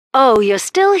Oh, you're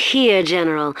still here,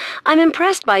 General. I'm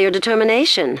impressed by your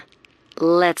determination.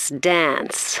 Let's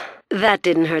dance. That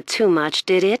didn't hurt too much,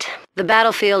 did it? The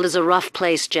battlefield is a rough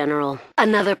place, General.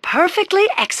 Another perfectly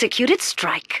executed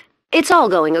strike. It's all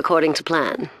going according to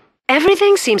plan.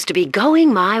 Everything seems to be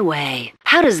going my way.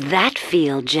 How does that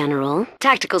feel, General?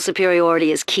 Tactical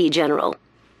superiority is key, General.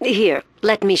 Here,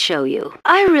 let me show you.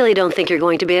 I really don't think you're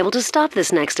going to be able to stop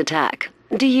this next attack.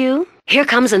 Do you? Here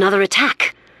comes another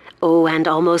attack. Oh, and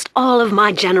almost all of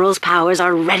my general's powers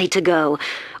are ready to go.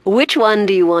 Which one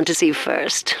do you want to see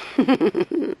first?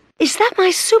 Is that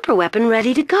my super weapon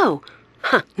ready to go?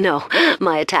 Huh, no,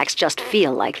 my attacks just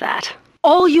feel like that.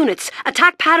 All units,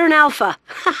 attack pattern Alpha.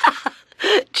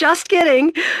 Just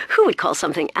kidding. Who would call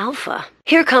something Alpha?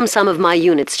 Here come some of my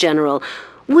units, General.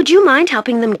 Would you mind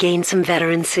helping them gain some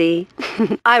veterancy?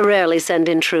 I rarely send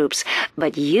in troops,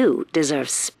 but you deserve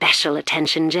special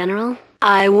attention, General.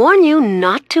 I warn you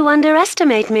not to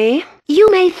underestimate me.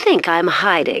 You may think I'm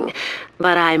hiding,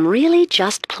 but I'm really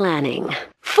just planning.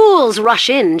 Fools rush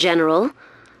in, General.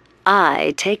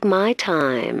 I take my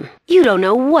time. You don't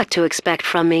know what to expect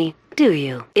from me, do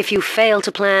you? If you fail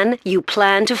to plan, you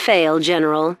plan to fail,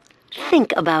 General.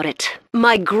 Think about it.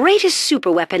 My greatest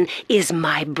superweapon is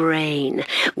my brain.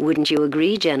 Wouldn't you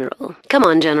agree, General? Come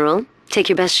on, General. Take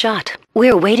your best shot.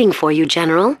 We're waiting for you,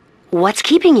 General. What's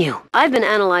keeping you? I've been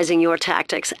analyzing your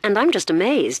tactics, and I'm just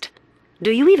amazed.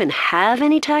 Do you even have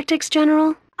any tactics,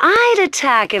 General? I'd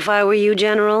attack if I were you,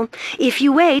 General. If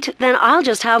you wait, then I'll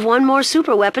just have one more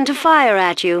superweapon to fire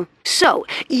at you. So,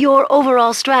 your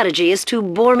overall strategy is to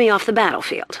bore me off the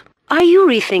battlefield. Are you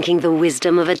rethinking the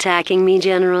wisdom of attacking me,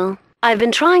 General? I've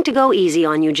been trying to go easy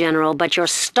on you, General, but you're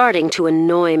starting to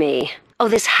annoy me. Oh,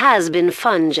 this has been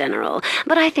fun, General,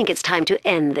 but I think it's time to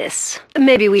end this.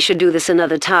 Maybe we should do this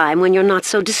another time when you're not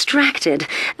so distracted.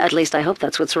 At least I hope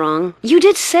that's what's wrong. You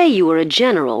did say you were a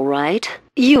general, right?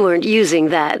 You weren't using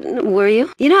that, were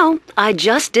you? You know, I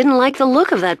just didn't like the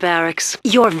look of that barracks.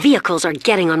 Your vehicles are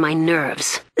getting on my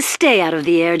nerves. Stay out of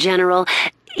the air, General.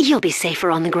 You'll be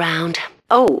safer on the ground.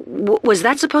 Oh, was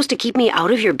that supposed to keep me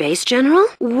out of your base, General?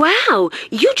 Wow,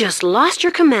 you just lost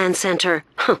your command center.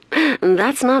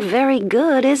 That's not very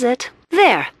good, is it?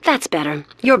 There, that's better.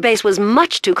 Your base was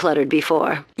much too cluttered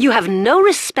before. You have no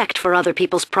respect for other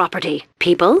people's property.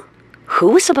 People? Who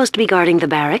was supposed to be guarding the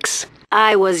barracks?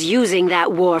 I was using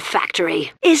that war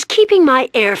factory. Is keeping my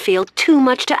airfield too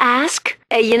much to ask?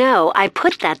 You know, I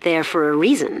put that there for a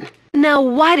reason. Now,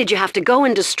 why did you have to go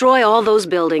and destroy all those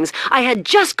buildings? I had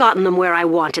just gotten them where I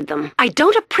wanted them. I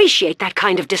don't appreciate that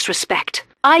kind of disrespect.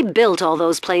 I built all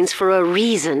those planes for a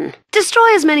reason.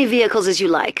 Destroy as many vehicles as you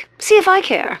like. See if I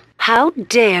care. How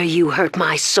dare you hurt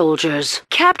my soldiers?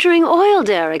 Capturing oil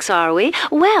derricks, are we?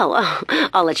 Well,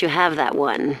 I'll let you have that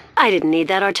one. I didn't need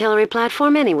that artillery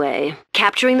platform anyway.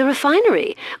 Capturing the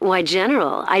refinery? Why,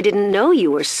 General, I didn't know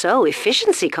you were so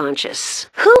efficiency conscious.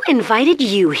 Who invited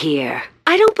you here?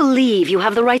 I don't believe you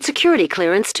have the right security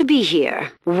clearance to be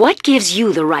here. What gives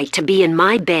you the right to be in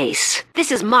my base?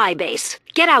 This is my base.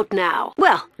 Get out now.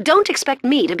 Well, don't expect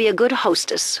me to be a good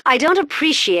hostess. I don't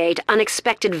appreciate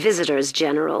unexpected visitors,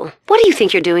 General. What do you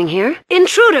think you're doing here?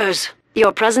 Intruders!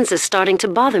 Your presence is starting to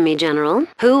bother me, General.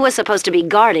 Who was supposed to be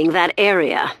guarding that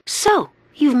area? So,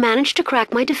 you've managed to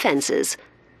crack my defenses.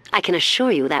 I can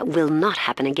assure you that will not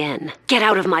happen again. Get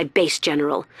out of my base,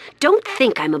 General. Don't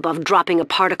think I'm above dropping a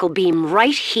particle beam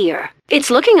right here.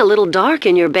 It's looking a little dark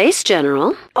in your base,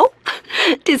 General. Oh,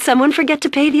 did someone forget to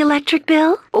pay the electric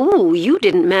bill? Oh, you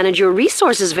didn't manage your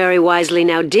resources very wisely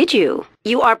now, did you?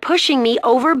 You are pushing me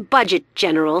over budget,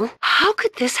 General. How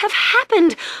could this have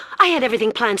happened? I had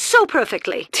everything planned so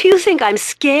perfectly. Do you think I'm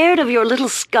scared of your little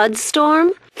scud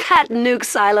storm? That nuke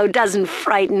silo doesn't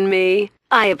frighten me.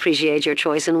 I appreciate your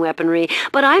choice in weaponry,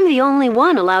 but I'm the only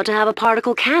one allowed to have a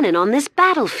particle cannon on this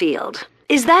battlefield.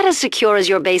 Is that as secure as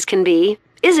your base can be?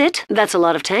 Is it? That's a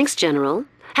lot of tanks, General.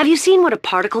 Have you seen what a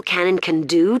particle cannon can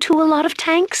do to a lot of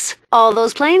tanks? All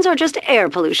those planes are just air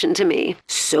pollution to me.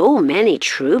 So many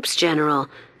troops, General.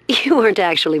 You weren't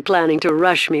actually planning to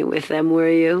rush me with them, were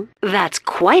you? That's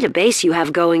quite a base you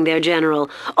have going there, General.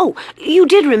 Oh, you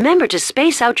did remember to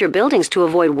space out your buildings to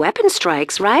avoid weapon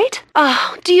strikes, right?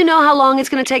 Oh, do you know how long it's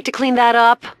going to take to clean that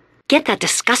up? Get that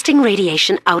disgusting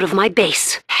radiation out of my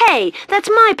base. Hey, that's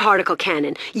my particle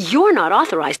cannon. You're not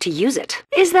authorized to use it.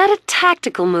 Is that a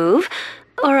tactical move?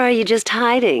 Or are you just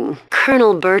hiding?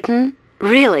 Colonel Burton?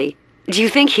 Really? Do you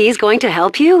think he's going to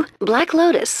help you? Black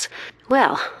Lotus.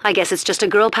 Well, I guess it's just a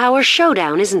girl power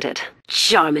showdown, isn't it?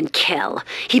 Jarman Kell.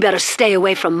 He better stay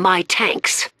away from my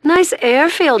tanks. Nice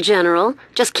airfield, General.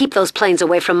 Just keep those planes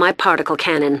away from my particle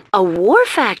cannon. A war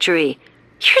factory?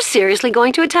 You're seriously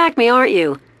going to attack me, aren't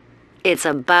you? It's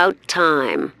about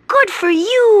time. Good for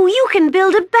you! You can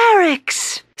build a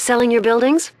barracks! Selling your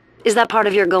buildings? Is that part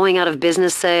of your going out of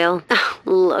business sale?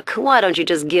 Look, why don't you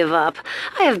just give up?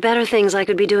 I have better things I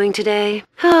could be doing today.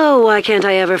 Oh, why can't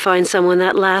I ever find someone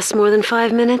that lasts more than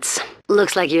 5 minutes?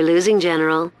 Looks like you're losing,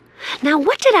 General. Now,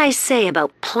 what did I say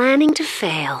about planning to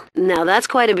fail? Now, that's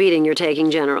quite a beating you're taking,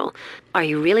 General. Are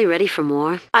you really ready for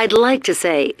more? I'd like to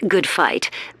say, good fight,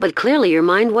 but clearly your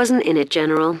mind wasn't in it,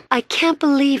 General. I can't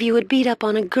believe you would beat up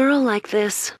on a girl like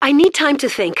this. I need time to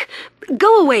think.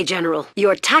 Go away, General.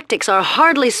 Your tactics are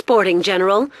hardly sporting,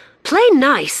 General. Play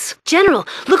nice. General,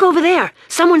 look over there.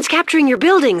 Someone's capturing your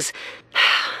buildings.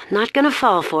 Not gonna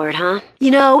fall for it, huh?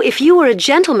 You know, if you were a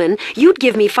gentleman, you'd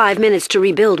give me 5 minutes to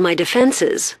rebuild my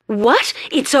defenses. What?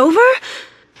 It's over?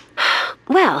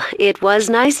 Well, it was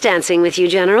nice dancing with you,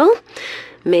 General.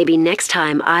 Maybe next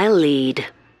time I'll lead.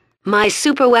 My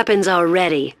super weapons are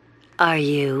ready. Are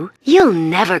you? You'll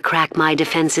never crack my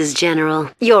defenses, General.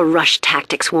 Your rush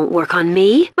tactics won't work on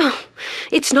me. Oh,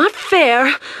 it's not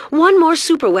fair. One more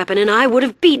super weapon and I would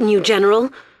have beaten you, General.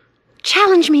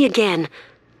 Challenge me again.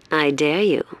 I dare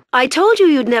you. I told you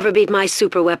you'd never beat my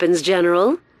super weapons,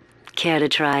 General. Care to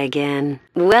try again?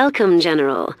 Welcome,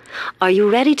 General. Are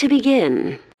you ready to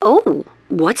begin? Oh,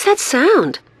 what's that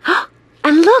sound?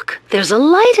 And look, there's a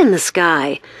light in the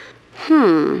sky.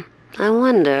 I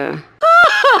wonder.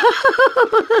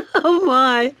 Oh,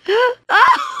 my.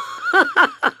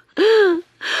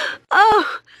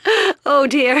 Oh,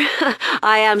 dear.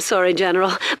 I am sorry,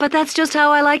 General, but that's just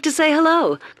how I like to say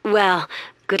hello. Well,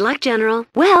 good luck, General.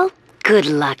 Well, good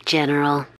luck, General.